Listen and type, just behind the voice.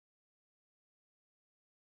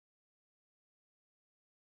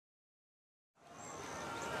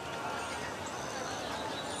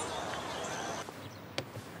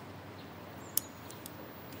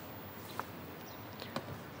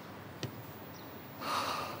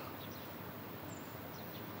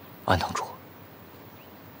安堂主，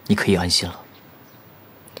你可以安心了。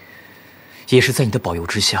也是在你的保佑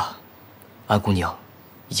之下，安姑娘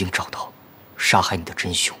已经找到杀害你的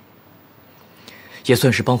真凶，也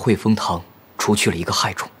算是帮汇丰堂除去了一个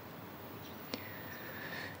害虫。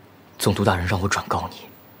总督大人让我转告你，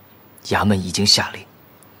衙门已经下令，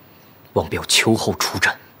王彪秋后处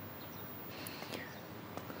斩。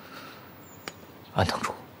安堂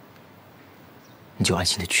主，你就安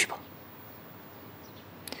心的去吧。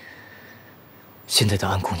现在的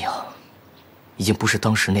安姑娘，已经不是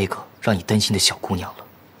当时那个让你担心的小姑娘了。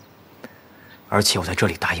而且我在这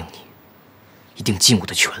里答应你，一定尽我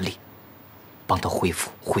的全力，帮她恢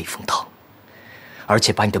复汇丰堂，而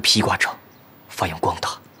且把你的披挂掌发扬光大。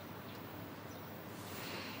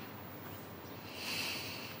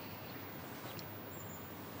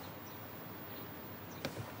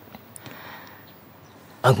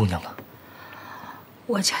安姑娘呢？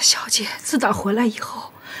我家小姐自打回来以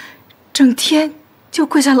后，整天就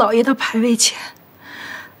跪在老爷的牌位前，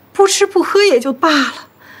不吃不喝也就罢了，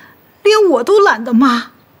连我都懒得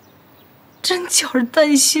骂，真叫人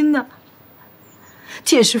担心呢。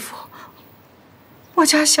铁师傅，我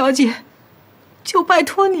家小姐就拜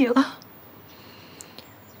托你了。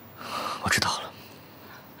我知道了。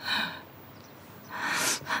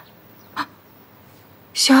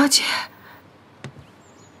小姐。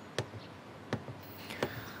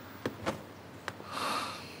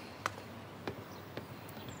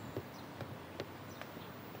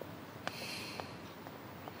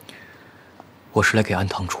我是来给安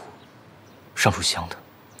堂主上炷香的，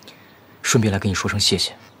顺便来跟你说声谢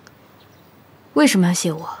谢。为什么要谢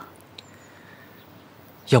我？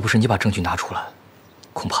要不是你把证据拿出来，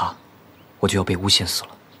恐怕我就要被诬陷死了。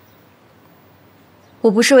我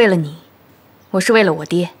不是为了你，我是为了我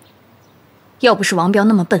爹。要不是王彪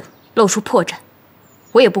那么笨，露出破绽，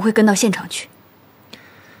我也不会跟到现场去。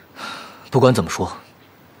不管怎么说，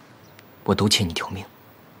我都欠你条命。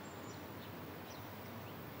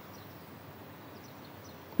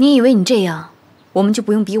你以为你这样，我们就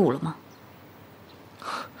不用比武了吗？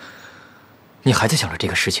你还在想着这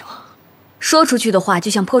个事情啊？说出去的话就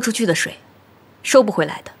像泼出去的水，收不回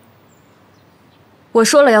来的。我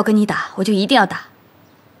说了要跟你打，我就一定要打，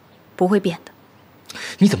不会变的。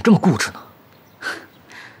你怎么这么固执呢？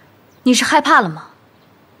你是害怕了吗？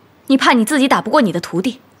你怕你自己打不过你的徒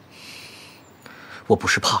弟？我不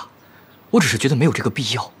是怕，我只是觉得没有这个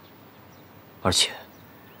必要。而且，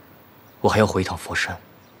我还要回一趟佛山。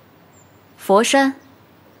佛山？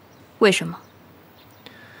为什么？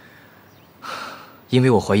因为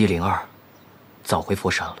我怀疑灵儿早回佛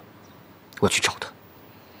山了，我去找她。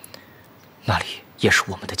那里也是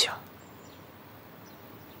我们的家。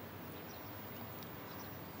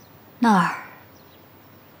那儿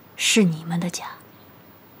是你们的家。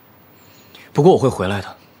不过我会回来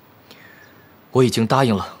的，我已经答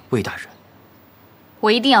应了魏大人。我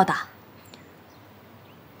一定要打。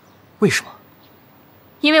为什么？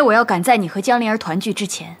因为我要赶在你和江灵儿团聚之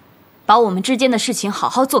前，把我们之间的事情好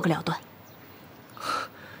好做个了断。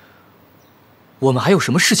我们还有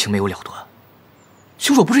什么事情没有了断？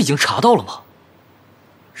凶手不是已经查到了吗？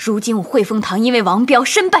如今我汇丰堂因为王彪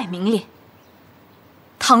身败名裂，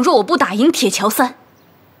倘若我不打赢铁桥三，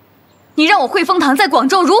你让我汇丰堂在广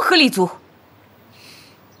州如何立足？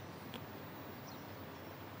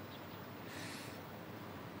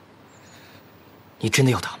你真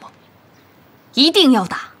的要打吗？一定要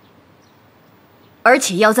打，而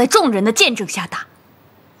且要在众人的见证下打。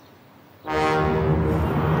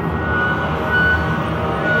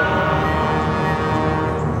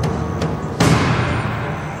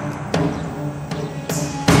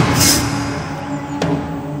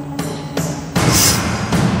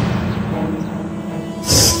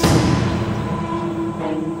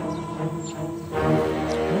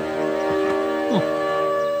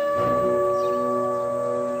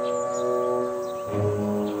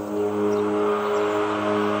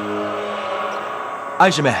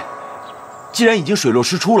安师妹，既然已经水落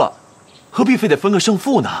石出了，何必非得分个胜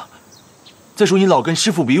负呢？再说你老跟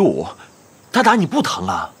师傅比武，他打你不疼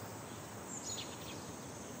啊？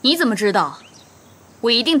你怎么知道我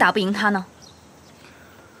一定打不赢他呢？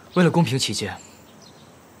为了公平起见，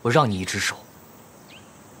我让你一只手。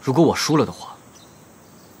如果我输了的话，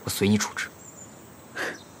我随你处置。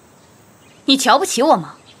你瞧不起我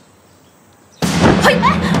吗？嘿，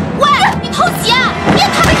喂，你偷袭啊！别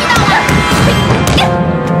他妈知道了！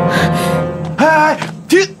哎，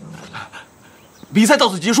停！比赛到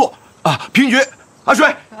此结束啊！平局。阿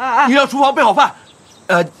水，你让厨房备好饭。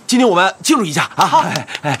今天我们庆祝一下啊！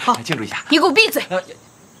好，庆祝一下。你给我闭嘴！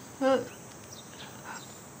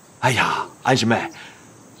哎呀，安师妹，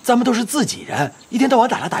咱们都是自己人，一天到晚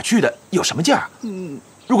打来打去的，有什么劲儿？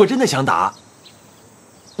如果真的想打，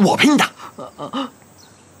我陪你打。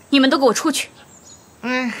你们都给我出去！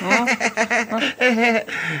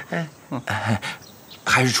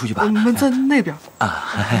还是出去吧。我们在那边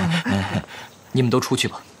啊，你们都出去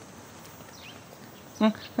吧。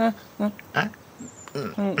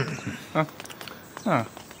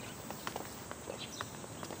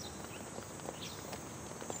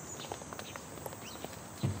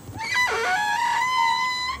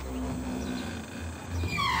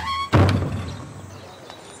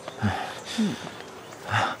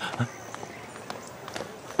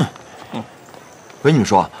喂，你们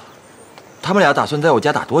说，他们俩打算在我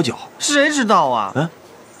家打多久？谁知道啊？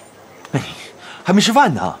还没吃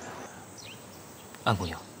饭呢。安姑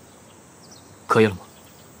娘，可以了吗？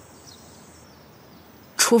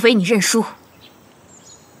除非你认输。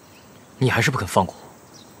你还是不肯放过我。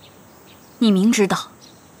你明知道，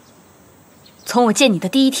从我见你的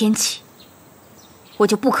第一天起，我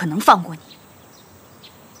就不可能放过你。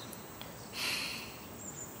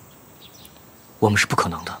我们是不可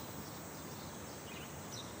能的。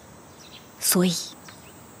所以，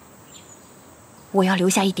我要留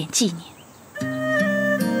下一点纪念。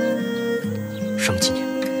什么纪念？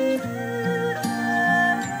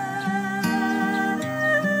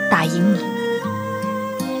打赢你，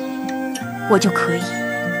我就可以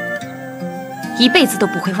一辈子都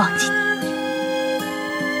不会忘记你。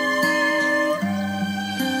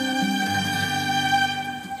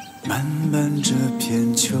漫漫这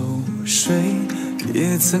片秋水，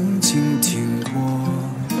也曾经听过。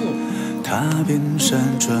踏遍山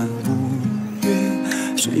川五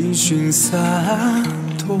岳，追寻洒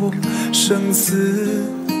脱，生死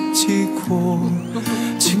契阔，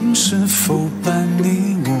情是否伴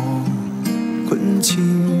你我，困境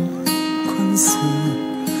困死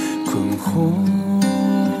困惑。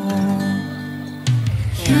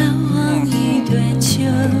遥望一段秋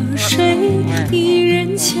水，一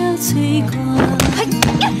人憔悴过，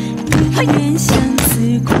宁愿相思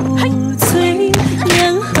苦醉，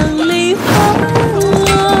两行泪滑落。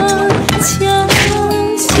敲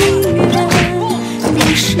心愿，你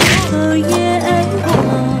是否也爱过？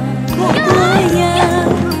我要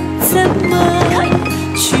怎么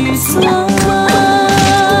去做？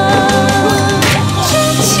珍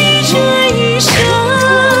惜这一生，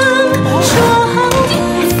说好不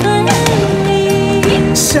分离。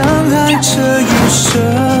相爱这一生，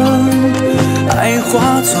爱化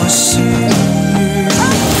作细雨，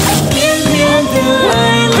绵绵的爱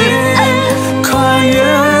恋，跨越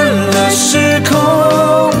了时空，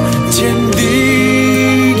天地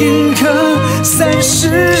银河三世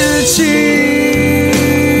纪。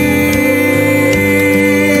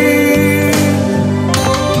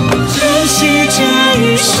珍惜这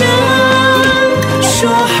一生，说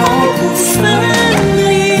好不分离。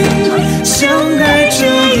相爱这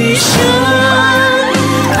一生，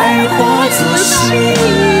爱化作细雨，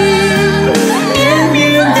绵绵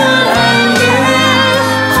的爱恋，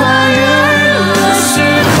跨越了时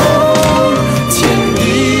空，天地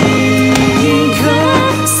银河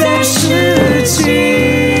三世纪。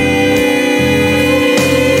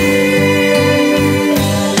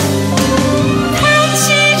叹息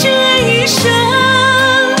这一生，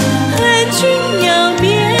恨君要面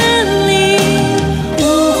临。无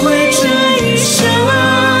悔这一生，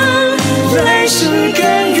来世甘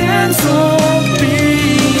愿作比。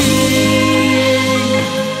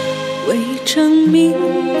为证明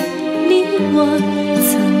你我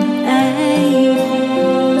曾爱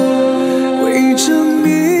过，为证明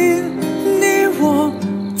你我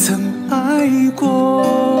曾爱过。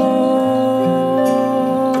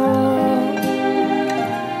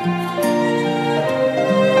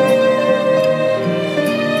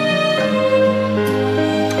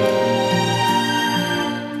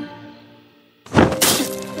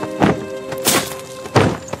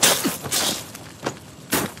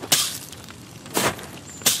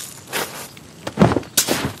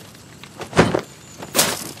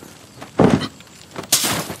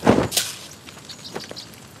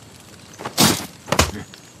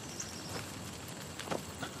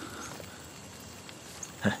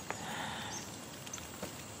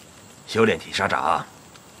修炼铁砂掌，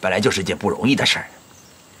本来就是件不容易的事儿。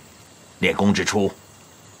练功之初，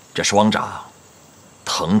这双掌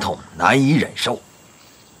疼痛难以忍受，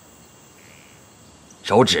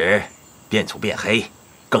手指变粗变黑，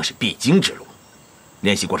更是必经之路。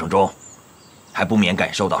练习过程中，还不免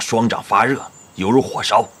感受到双掌发热，犹如火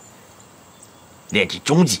烧。练至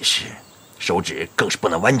中级时，手指更是不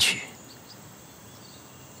能弯曲。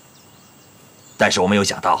但是我没有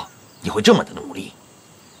想到你会这么的努力。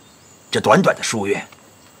这短短的数月，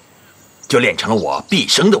就练成了我毕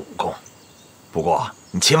生的武功。不过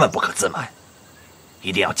你千万不可自满，一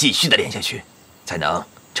定要继续的练下去，才能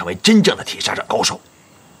成为真正的铁砂掌高手。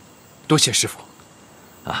多谢师傅。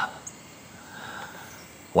啊，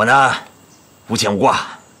我呢，无牵无挂，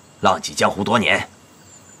浪迹江湖多年，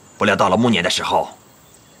不料到了暮年的时候，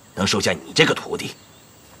能收下你这个徒弟，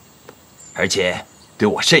而且对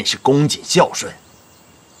我甚是恭谨孝顺，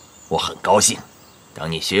我很高兴。等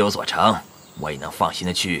你学有所成，我也能放心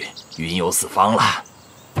的去云游四方了。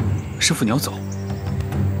师傅，你要走？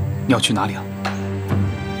你要去哪里啊？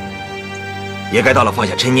也该到了放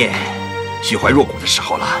下嗔念、虚怀若谷的时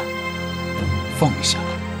候了。放下？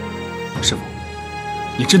师傅，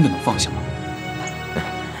你真的能放下吗？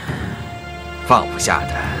放不下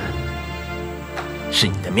的是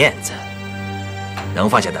你的面子，能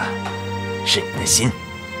放下的是你的心。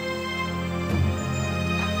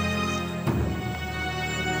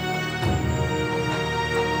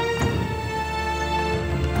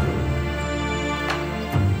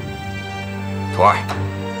徒儿，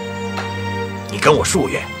你跟我数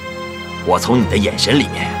月，我从你的眼神里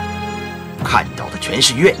面看到的全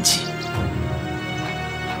是怨气。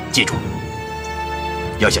记住，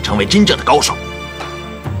要想成为真正的高手，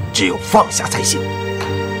只有放下才行。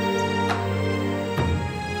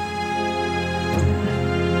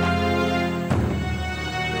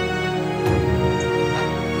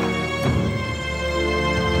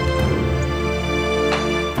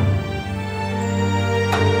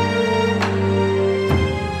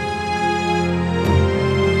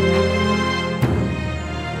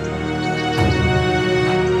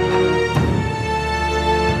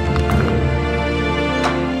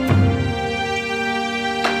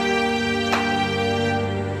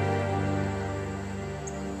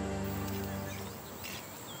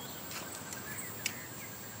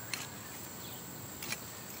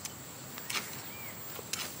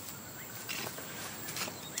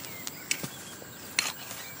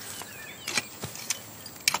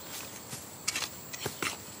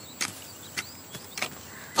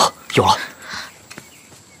有了。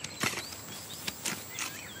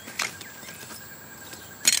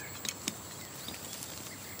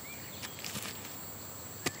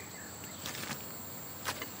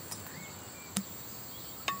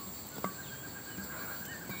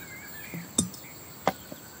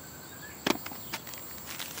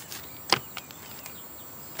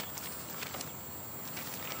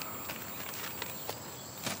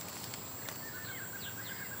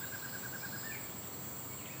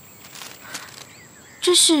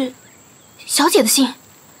这是小姐的信。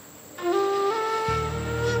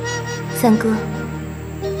三哥，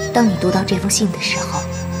当你读到这封信的时候，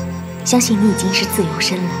相信你已经是自由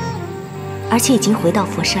身了，而且已经回到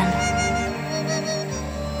佛山了。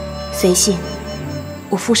随信，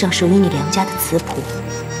我附上属于你梁家的词谱。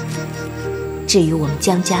至于我们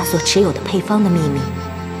江家所持有的配方的秘密，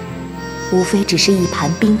无非只是一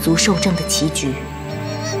盘兵卒受证的棋局。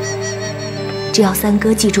只要三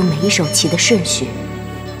哥记住每一手棋的顺序，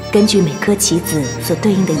根据每颗棋子所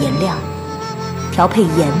对应的颜料，调配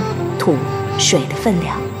盐、土、水的分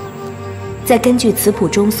量，再根据词谱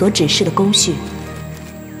中所指示的工序，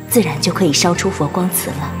自然就可以烧出佛光瓷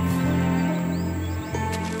了。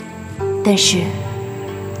但是，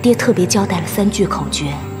爹特别交代了3句口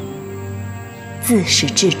诀：自始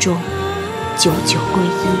至终，久久归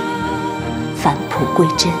一，返璞归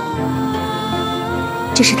真。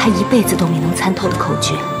这是他一辈子都没能参透的口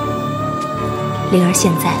诀。灵儿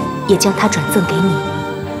现在也将它转赠给你，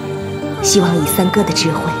希望以三哥的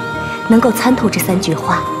智慧，能够参透这3句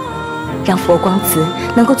话，让佛光瓷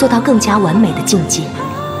能够做到更加完美的境界，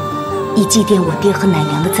以祭奠我爹和奶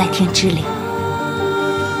娘的在天之灵。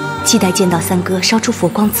期待见到三哥烧出佛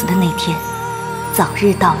光瓷的那天早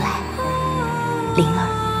日到来。灵儿，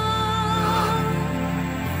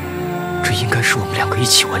这应该是我们2个一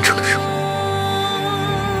起完成的任务，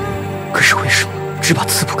可是为什么只把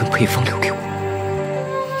词谱跟配方留给我，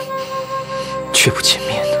却不见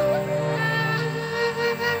面呢？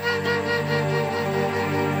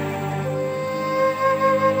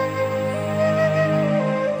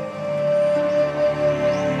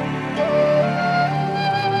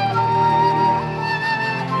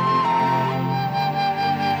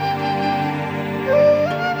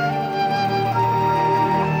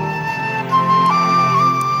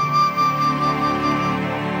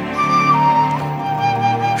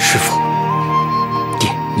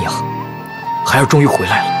孩儿终于回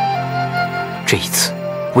来了，这一次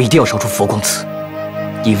我一定要烧出佛光瓷，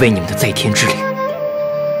以慰你们的在天之灵。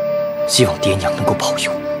希望爹娘能够保佑，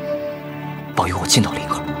保佑我见到灵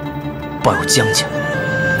儿，保佑江家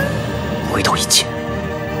回到以前。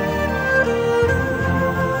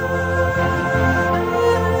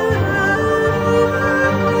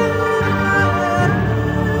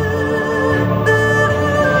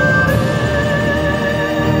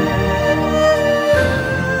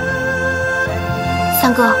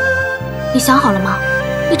三哥，你想好了吗？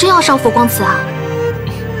你真要烧佛光祠啊？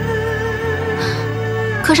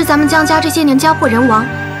可是咱们江家这些年家破人亡，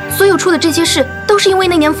所有出的这些事，都是因为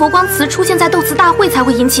那年佛光祠出现在斗祠大会才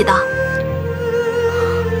会引起的。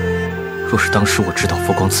若是当时我知道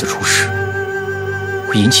佛光祠出事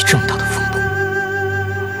会引起这么大的风波，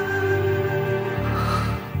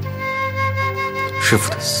师父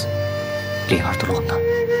的死、莲儿的落难，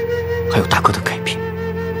还有大哥的改变，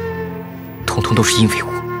统统都是因为我，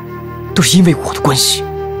都是因为我的关系。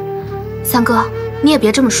三哥，你也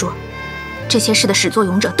别这么说，这些事的始作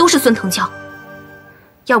俑者都是孙腾蛟。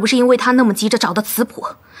要不是因为他那么急着找到祠谱，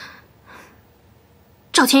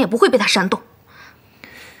赵钱也不会被他煽动。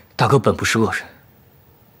大哥本不是恶人，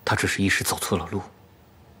他只是一时走错了路。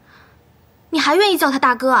你还愿意叫他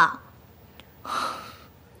大哥啊？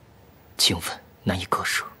情分难以割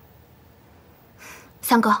舍。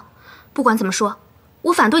三哥，不管怎么说，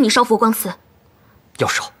我反对你烧佛光祠。要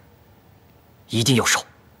烧，一定要烧。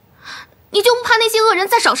你就不怕那些恶人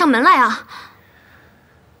再找上门来啊？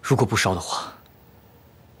如果不烧的话，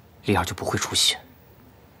丽儿就不会出现。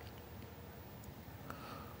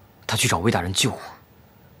他去找魏大人救我，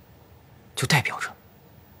就代表着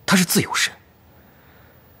他是自由身，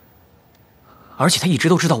而且他一直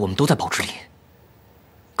都知道我们都在宝芝林。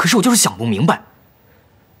可是我就是想不明白，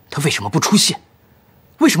他为什么不出现，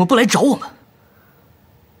为什么不来找我们？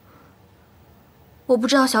我不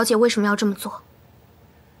知道小姐为什么要这么做，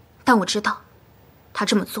但我知道，她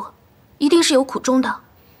这么做一定是有苦衷的。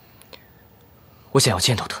我想要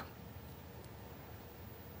见到他，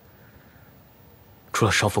除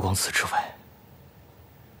了烧佛光祠之外，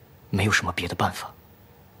没有什么别的办法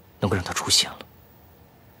能够让他出现了。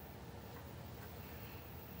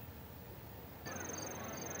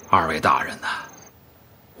二位大人呐，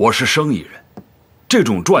我是生意人，这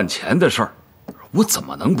种赚钱的事儿，我怎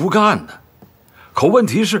么能不干呢？可问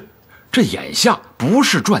题是，这眼下不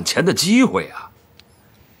是赚钱的机会啊。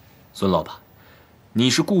孙老板，你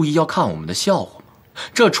是故意要看我们的笑话吗？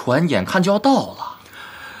这船眼看就要到了。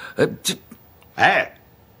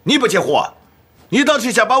你不接货，你到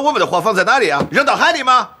底想把我们的货放在哪里啊？扔到海里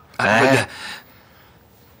吗？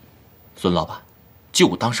孙老板，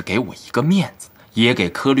就当是给我一个面子，也给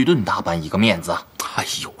科律顿大班一个面子啊。哎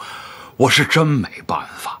呦，我是真没办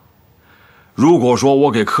法。如果说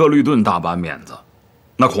我给科律顿大班面子，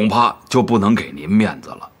那恐怕就不能给您面子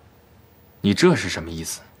了。你这是什么意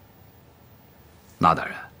思？那大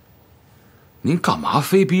人，您干嘛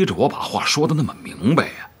非逼着我把话说得那么明白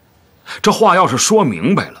呀？这话要是说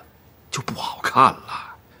明白了，就不好看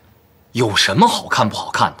了。有什么好看不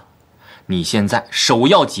好看的？你现在首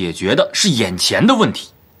要解决的是眼前的问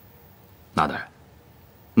题。那大人，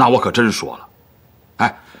那我可真说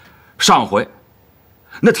了，上回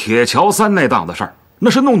那铁桥三那档子事儿，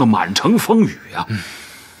那是弄得满城风雨呀。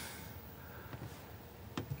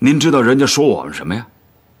您知道人家说我们什么呀？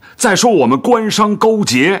再说我们官商勾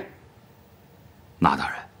结。那大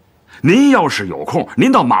人，您要是有空，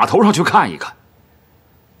您到码头上去看一看。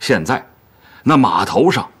现在那码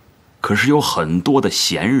头上可是有很多的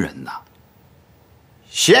闲人呐。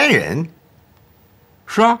闲人？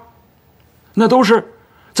是啊，那都是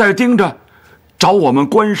在盯着找我们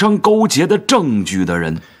官商勾结的证据的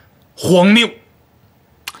人。荒谬！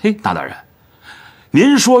嘿，那大人，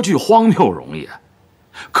您说句荒谬容易啊，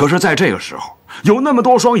可是在这个时候，有那么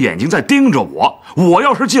多双眼睛在盯着我，我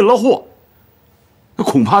要是进了祸，那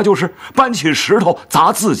恐怕就是搬起石头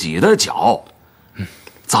砸自己的脚。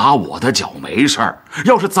砸我的脚没事儿，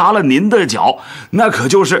要是砸了您的脚，那可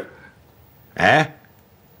就是……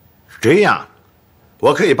这样，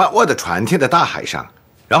我可以把我的船停在大海上，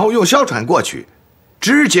然后用小船过去，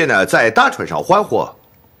直接呢在大船上换货。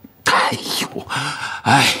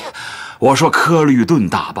我说科律顿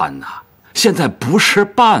大班呐，现在不是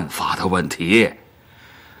办法的问题，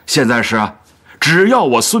现在是只要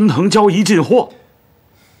我孙腾蛟一进货，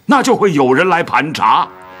那就会有人来盘查。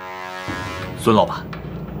孙老板，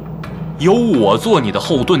有我做你的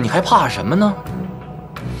后盾，你还怕什么呢？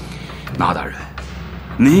那大人，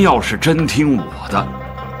您要是真听我的，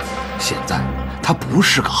现在它不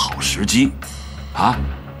是个好时机啊！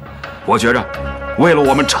我觉着，为了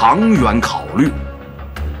我们长远考虑，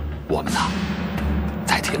我们呐，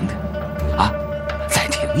再停停啊，再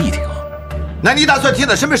停一停。那你打算停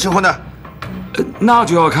到什么时候呢？那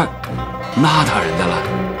就要看那大人的了。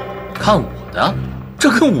看我的？这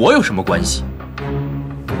跟我有什么关系？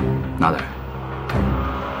那大人，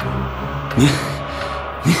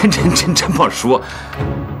您真这么说，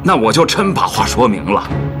那我就真把话说明了。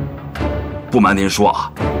不瞒您说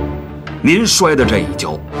啊，您摔的这一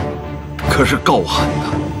跤可是够狠的。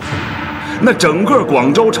那整个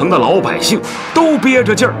广州城的老百姓都憋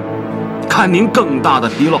着劲儿，看您更大的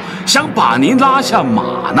纰漏，想把您拉下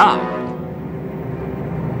马呢。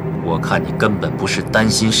我看你根本不是担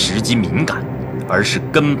心时机敏感，而是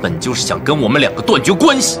根本就是想跟我们两个断绝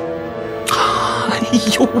关系。哎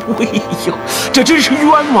呦喂呦，这真是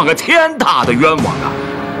冤枉啊！天大的冤枉啊！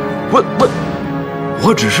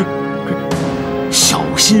我只是小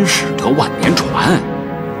心驶得万年船，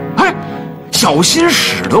哎，小心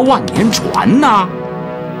驶得万年船呐，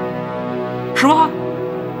是吧？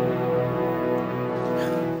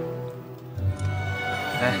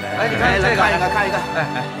来，你看，再看一个，看一个，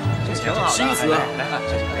哎，这挺好的，新词，来，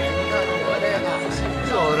我这个，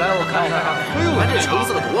来，我看一看啊，哎呦，这成色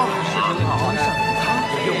多好，是挺好啊，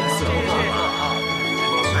它用色啊，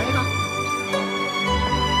来一个。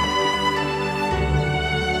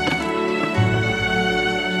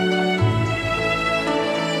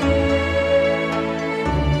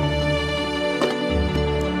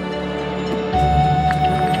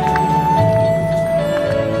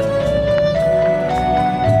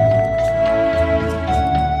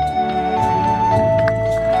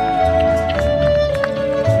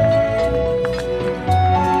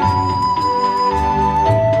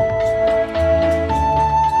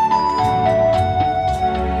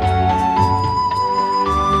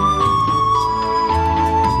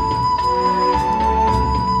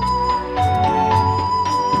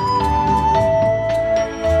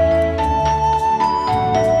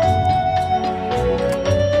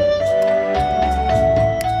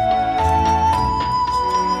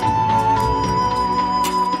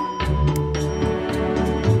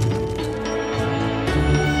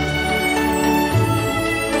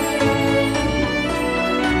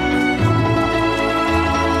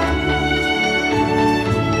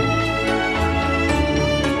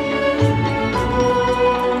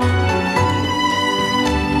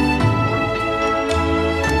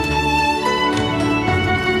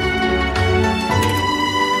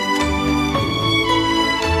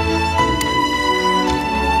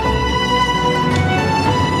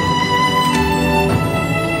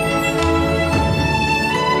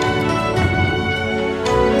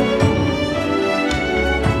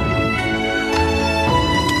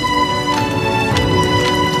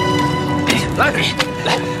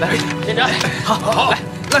来，店长，好，来，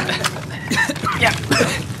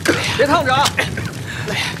别烫着啊！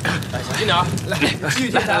来，小心点儿，来，继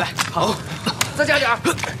续来，好，再加点儿，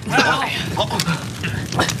好，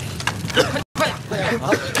快点，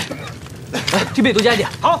好，来，这边多加一点，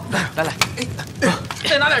好，来，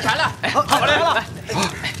再拿点柴来，哎，好嘞，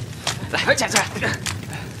来，加，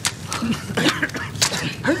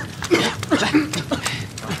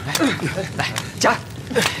来，加。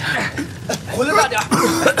火力大点！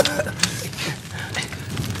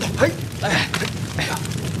嘿，来，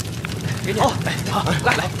给你，好，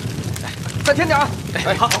来，再添点啊！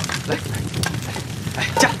哎，好，来，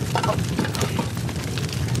加，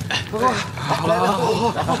好了，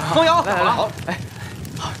好，放油，来，好，哎，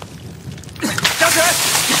好，加起来！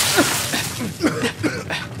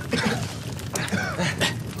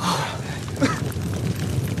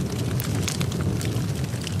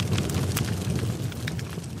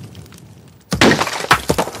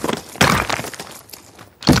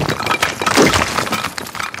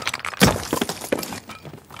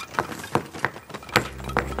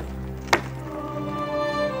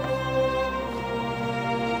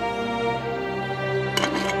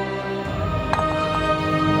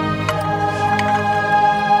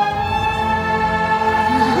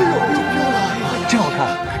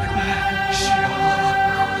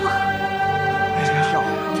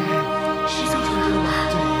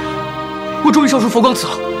我终于烧出佛光瓷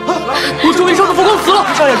了！我终于烧出佛光瓷了！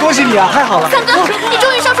少爷，恭喜你啊！太好了！三哥，你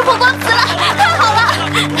终于烧出佛光瓷了，太好了！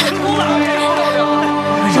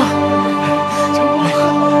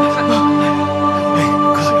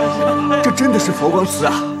这真的是佛光瓷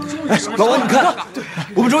啊！哎，老王，你看，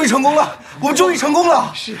我们终于成功了！我们终于成功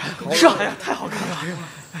了！是啊，太好看了！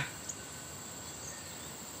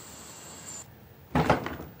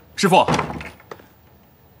师傅。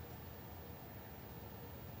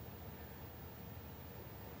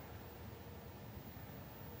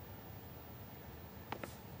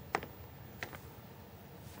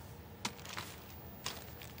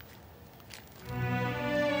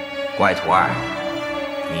乖徒儿，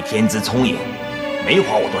你天资聪颖，没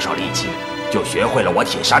花我多少力气，就学会了我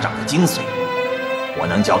铁砂掌的精髓。我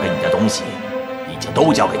能教给你的东西，已经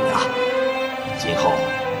都教给你了，今后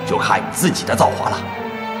就看你自己的造化了。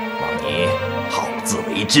望你好自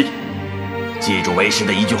为之，记住为师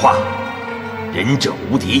的一句话：仁者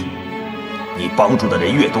无敌。你帮助的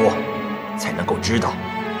人越多，才能够知道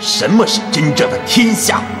什么是真正的天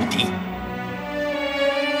下无敌。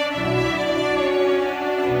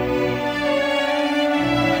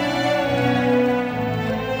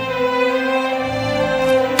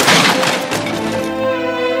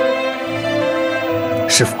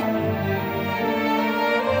师父，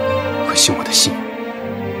可惜我的心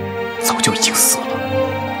早就已经死了。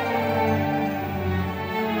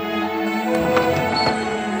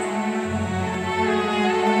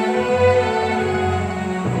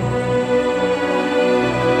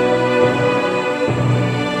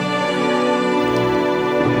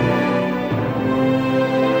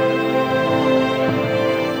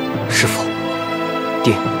师父，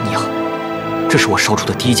爹，你好，这是我烧出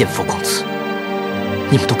的第一件佛光瓷。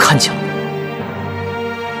 你们都看见了，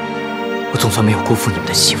我总算没有辜负你们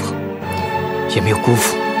的希望，也没有辜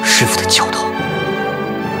负师父的教导。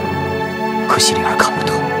可惜灵儿看不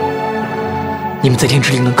到，你们在天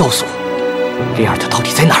之灵能告诉我，灵儿她到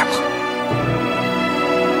底在哪儿吗？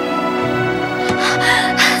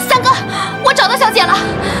三哥，我找到小姐了。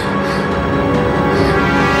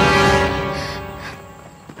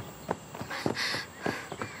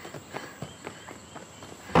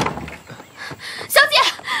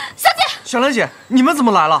小兰姐，你们怎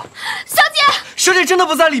么来了？小姐，小姐真的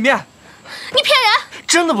不在里面。你骗人！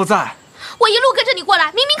真的不在。我一路跟着你过来，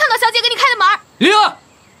明明看到小姐给你开的门。灵儿，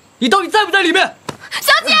你到底在不在里面？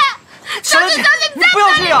小姐，小姐，你不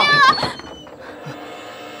要这样。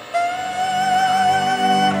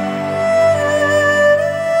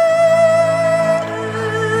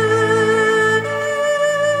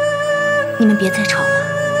你们别再吵了。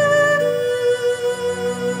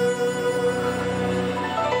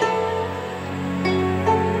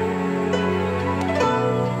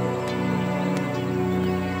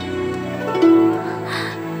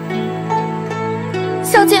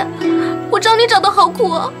 小姐，我找你找得好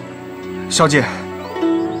苦啊！小姐，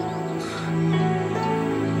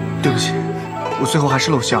对不起，我最后还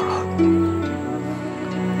是露馅了。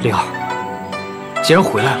灵儿，既然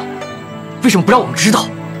回来了，为什么不让我们知道？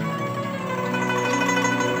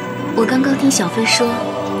我刚刚听小飞说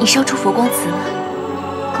你烧出佛光瓷了，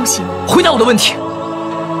恭喜你！回答我的问题，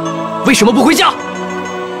为什么不回家？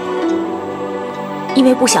因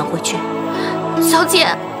为不想回去。小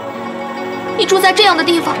姐。 你住在这样的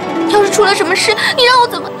地方，要是出了什么事，你让我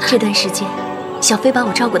怎么？这段时间，小飞把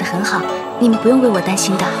我照顾得很好，你们不用为我担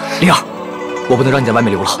心的。灵儿，我不能让你在外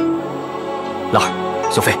面流浪。兰儿，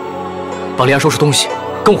小飞，帮灵儿收拾东西，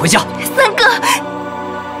跟我回家。三哥，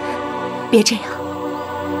别这样，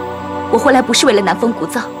我回来不是为了南风古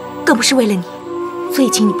灶，更不是为了你，所以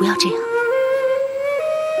请你不要这样。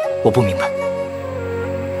我不明白。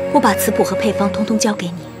我把瓷谱和配方通通交给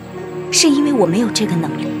你，是因为我没有这个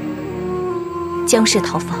能力。 江氏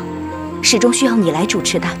陶坊始终需要你来主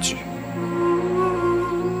持大局。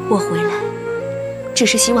我回来，只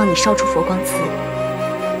是希望你烧出佛光瓷。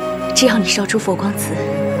只要你烧出佛光瓷，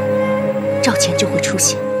赵钱就会出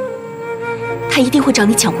现，他一定会找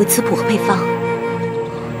你抢回瓷谱和配方。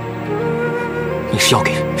你是要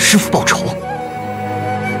给师父报仇？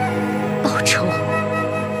报仇？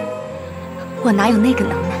我哪有那个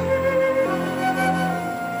能耐？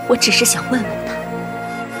我只是想问问他。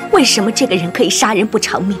 为什么这个人可以杀人不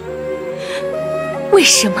偿命？为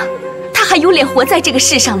什么他还有脸活在这个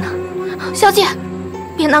世上呢？小姐，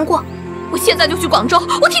别难过，我现在就去广州，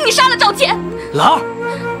我替你杀了赵钱。兰儿，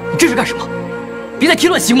你这是干什么？别再添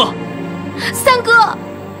乱行吗？三哥，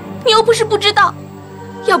你又不是不知道，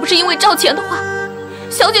要不是因为赵钱的话，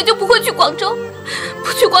小姐就不会去广州，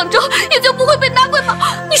不去广州也就不会被拿回跑。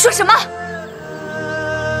你说什么？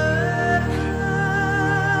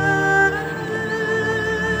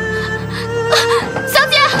 小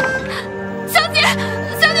姐，小姐，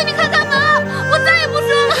小姐，你看开门啊！我再也不说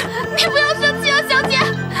了，你不要生气啊，小姐，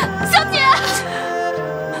小姐。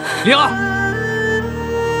灵儿，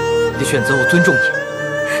你的选择我尊重你。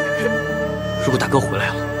如果大哥回来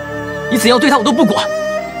了，你怎样对他我都不管。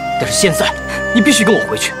但是现在，你必须跟我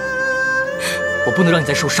回去，我不能让你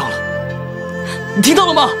再受伤了。你听到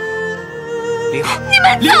了吗？灵儿，你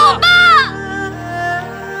们走吧。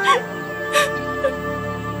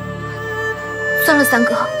 算了，三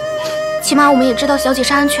哥，起码我们也知道小姐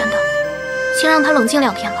是安全的，先让她冷静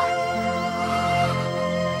2天吧。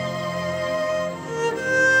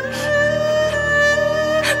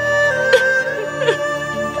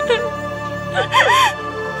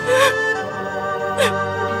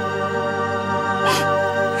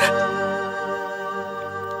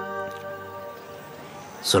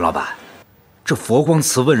孙老板，这佛光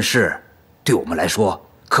瓷问世，对我们来说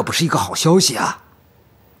可不是一个好消息啊！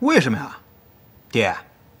为什么呀？ 爹，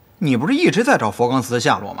你不是一直在找佛光瓷的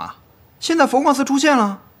下落吗？现在佛光瓷出现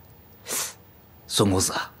了，孙公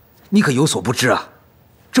子，你可有所不知啊，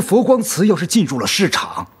这佛光瓷要是进入了市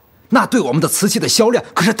场，那对我们的瓷器的销量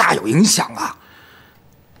可是大有影响啊。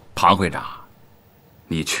庞会长，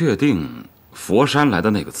你确定佛山来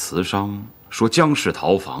的那个瓷商说江氏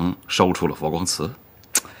陶房烧出了佛光瓷？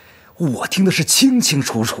我听的是清清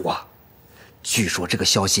楚楚啊。据说这个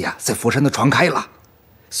消息啊，在佛山都传开了，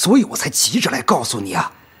所以我才急着来告诉你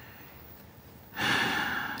啊。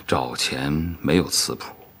赵钱没有瓷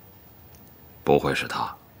谱，不会是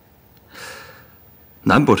他？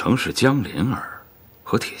难不成是江灵儿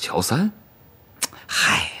和铁桥三？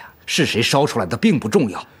嗨呀，是谁烧出来的并不重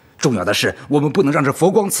要，重要的是我们不能让这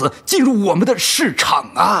佛光瓷进入我们的市场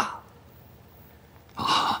啊！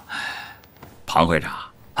啊，庞会长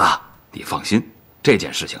啊，你放心，这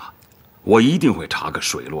件事情啊，我一定会查个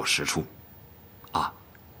水落石出。啊，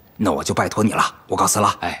那我就拜托你了，我告辞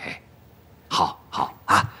了。哎，好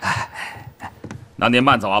啊，那您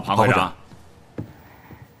慢走啊，庞会长。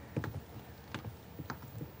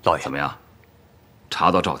老爷，怎么样？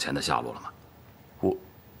查到赵钱的下落了吗？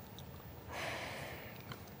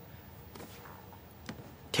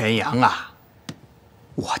田阳啊，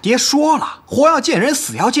我爹说了，活要见人，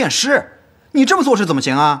死要见尸。你这么做是怎么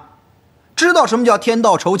行啊？知道什么叫天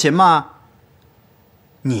道酬勤吗？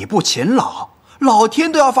你不勤劳，老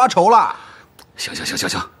天都要发愁了。行，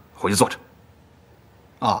回去坐着。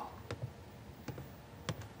啊！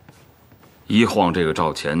一晃这个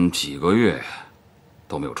赵钱几个月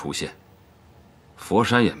都没有出现，佛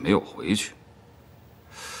山也没有回去，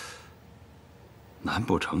难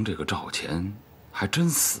不成这个赵钱还真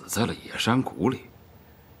死在了野山谷里？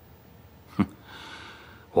哼，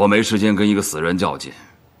我没时间跟一个死人较劲。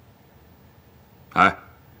哎，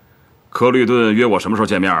柯律顿约我什么时候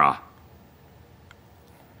见面啊？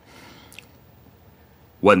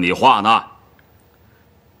问你话呢。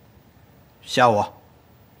下午。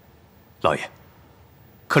老爷，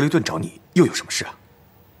柯律顿找你又有什么事啊？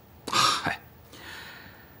嗨，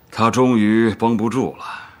他终于绷不住了，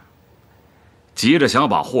急着想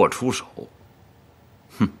把货出手。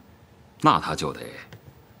哼，那他就得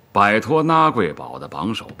摆脱纳贵宝的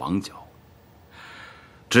绑手绑脚。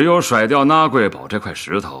只有甩掉纳贵宝这块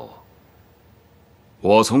石头，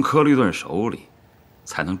我从柯律顿手里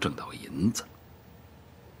才能挣到银子。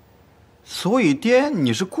所以爹，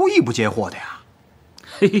你是故意不接货的呀？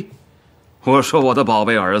嘿嘿，我说我的宝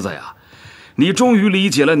贝儿子呀，你终于理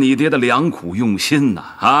解了你爹的良苦用心呐！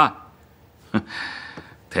啊，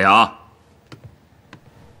铁阳，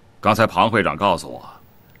刚才庞会长告诉我，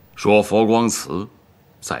说佛光瓷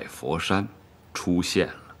在佛山出现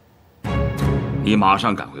了，你马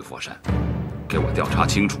上赶回佛山，给我调查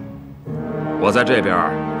清楚。我在这边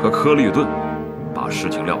和柯律顿把事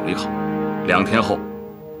情料理好，2天后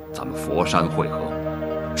咱们佛山会合。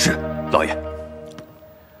是，老爷。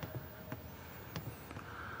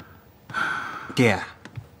爹，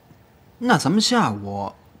那咱们下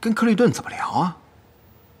午跟柯律顿怎么聊啊？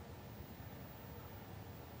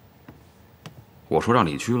我说让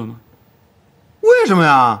你去了吗？为什么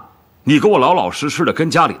呀？你给我老老实实的跟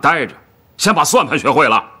家里待着，先把算盘学会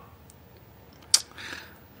了。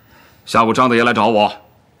下午张大爷来找我，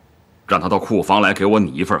让他到库房来给我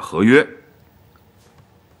拟一份合约。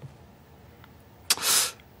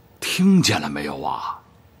听见了没有啊？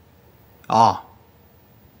哦。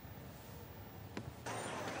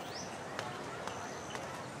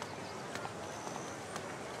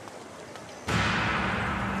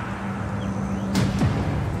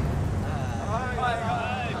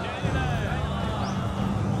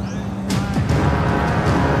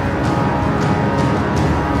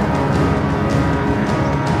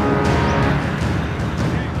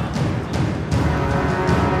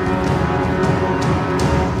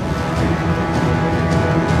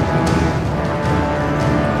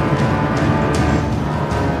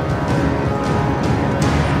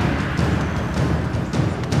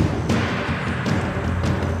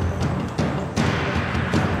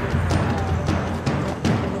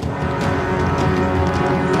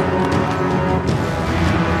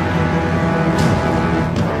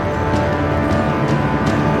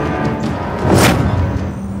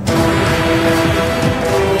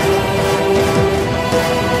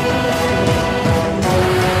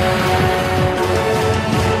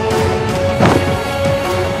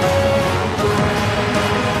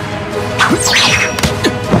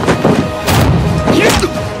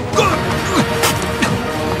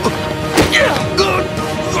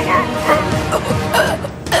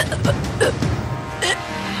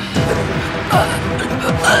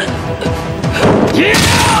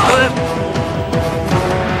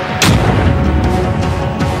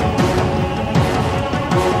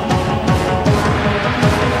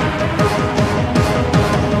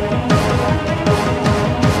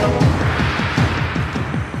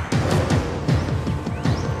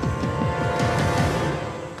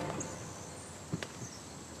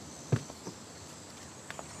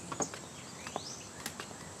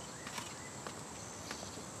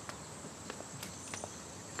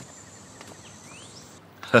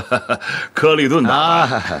柯立顿大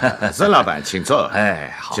哥，孙老板，请坐。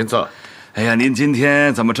哎，好，请坐。哎呀，您今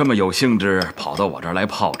天怎么这么有兴致，跑到我这儿来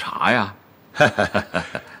泡茶呀？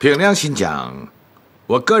凭良心讲，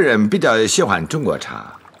我个人比较喜欢中国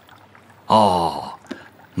茶。哦，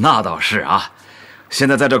那倒是啊。现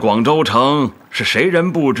在在这广州城，是谁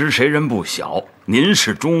人不知谁人不晓。您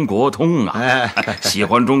是中国通啊，喜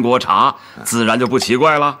欢中国茶，自然就不奇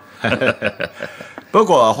怪了。不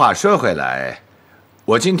过话说回来，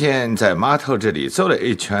我今天在码头这里走了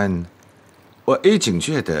一圈，我已经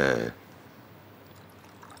觉得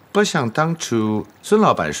不像当初孙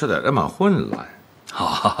老板说的那么混乱。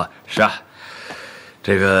是啊，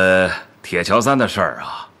这个铁桥3的事儿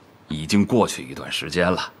啊，已经过去一段时间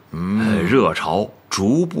了。热潮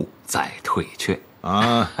逐步在退却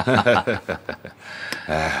啊。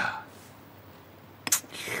哎呀，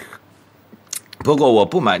不过我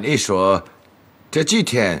不瞒你说，这几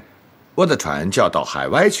天我的船就要到海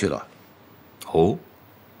外去了。哦，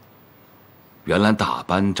原来大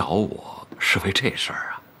班找我是为这事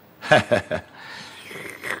儿啊？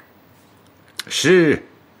是，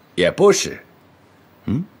也不是。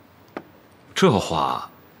这话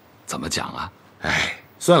怎么讲啊？哎，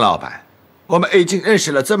孙老板，我们已经认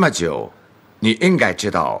识了这么久，你应该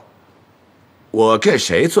知道，我跟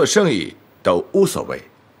谁做生意都无所谓。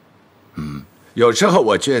有时候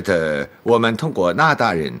我觉得我们通过那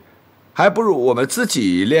大人，还不如我们自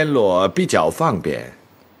己联络比较方便。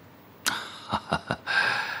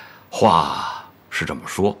话是这么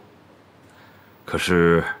说，可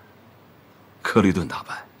是柯立顿大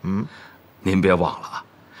班，您别忘了啊，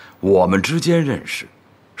我们之间认识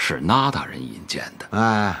是那大人引荐的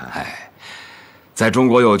啊。在中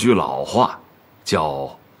国有句老话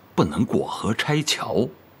叫“不能过河拆桥”，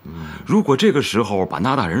如果这个时候把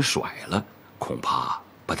那大人甩了，恐怕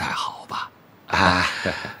不太好吧？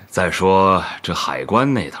再说这海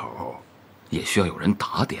关那头也需要有人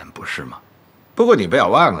打点，不是吗？不过你不要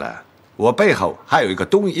忘了，我背后还有一个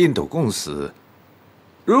东印度公司，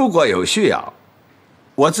如果有需要，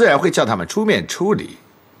我自然会叫他们出面处理。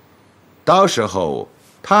到时候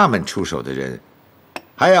他们出手的人，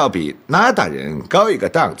还要比那大人高一个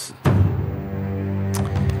档次。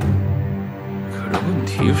可是问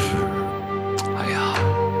题是，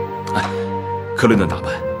克林顿大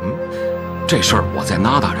班，这事儿我在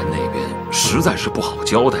那大人那边实在是不好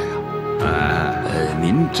交代啊。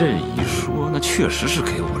您这一说，那确实是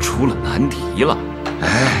给我出了难题了。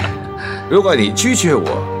如果你拒绝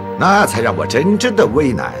我，那才让我真正的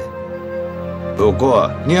为难。不过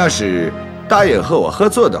你要是答应和我合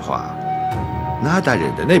作的话，那大人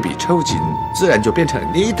的那笔酬金自然就变成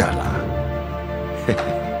你的了。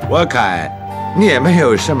我看你也没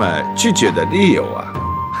有什么拒绝的理由啊。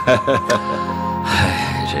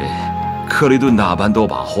这克利顿大班都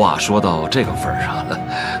把话说到这个份上了，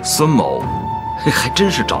孙某还真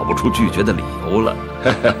是找不出拒绝的理由了。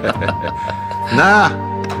那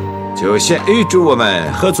就先预祝我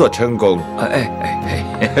们合作成功。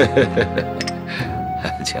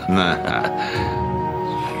请。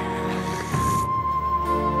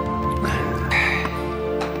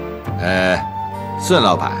孙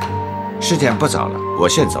老板，时间不早了，我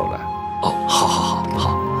先走了。哦，好，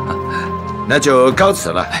那就告辞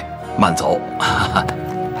了。慢走，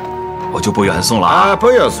我就不远送了啊！不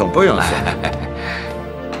用送，不用送。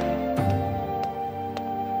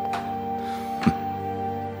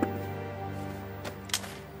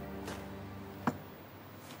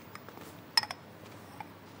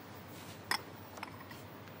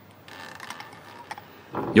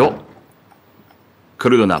哟，克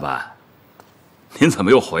利顿大班，您怎么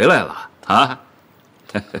又回来了啊？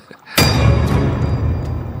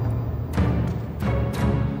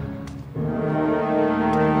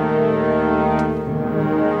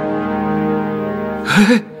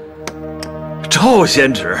赵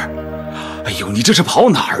先旨，哎呦，你这是跑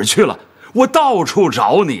哪儿去了？我到处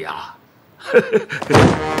找你啊！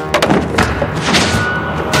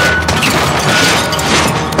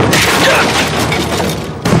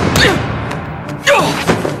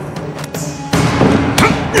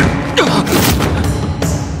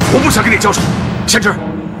我不想跟你交手，先知，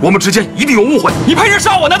我们之间一定有误会。你派人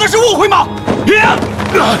杀我，难道是误会吗？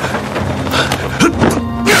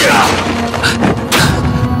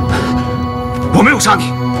我没有杀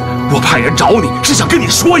你，我派人找你是想跟你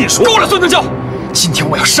说一说。够了，孙德教，今天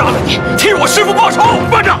我要杀了你，替我师父报仇！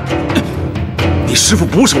慢着，你师父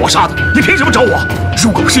不是我杀的，你凭什么找我？如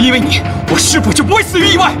果不是因为你，我师父就不会死于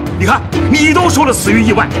意外。你看，你都说了死于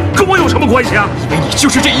意外，跟我有什么关系啊？因为你就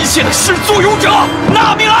是这一切的始作俑者。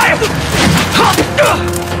拿命来！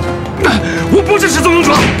我不是始作俑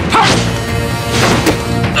者。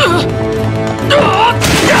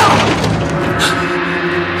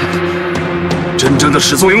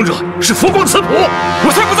始作俑者是佛光词谱。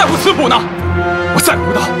我才不在乎词谱呢，我在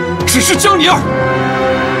乎的只是江宁儿。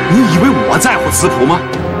你以为我在乎词谱吗？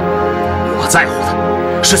我在乎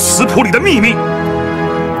的是词谱里的秘密。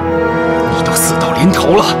你都4到临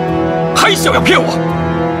头了，还想要骗我？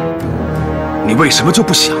你为什么就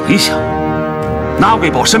不想一想，那卫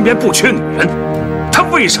宝身边不缺女人，他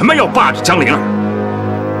为什么要霸着江灵儿？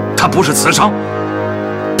他不是词商，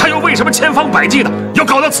他又为什么千方百计的要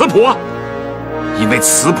搞到词谱啊？因为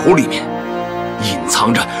词谱里面隐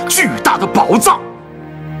藏着巨大的宝藏。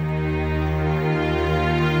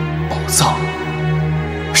宝藏？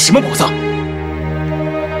什么宝藏？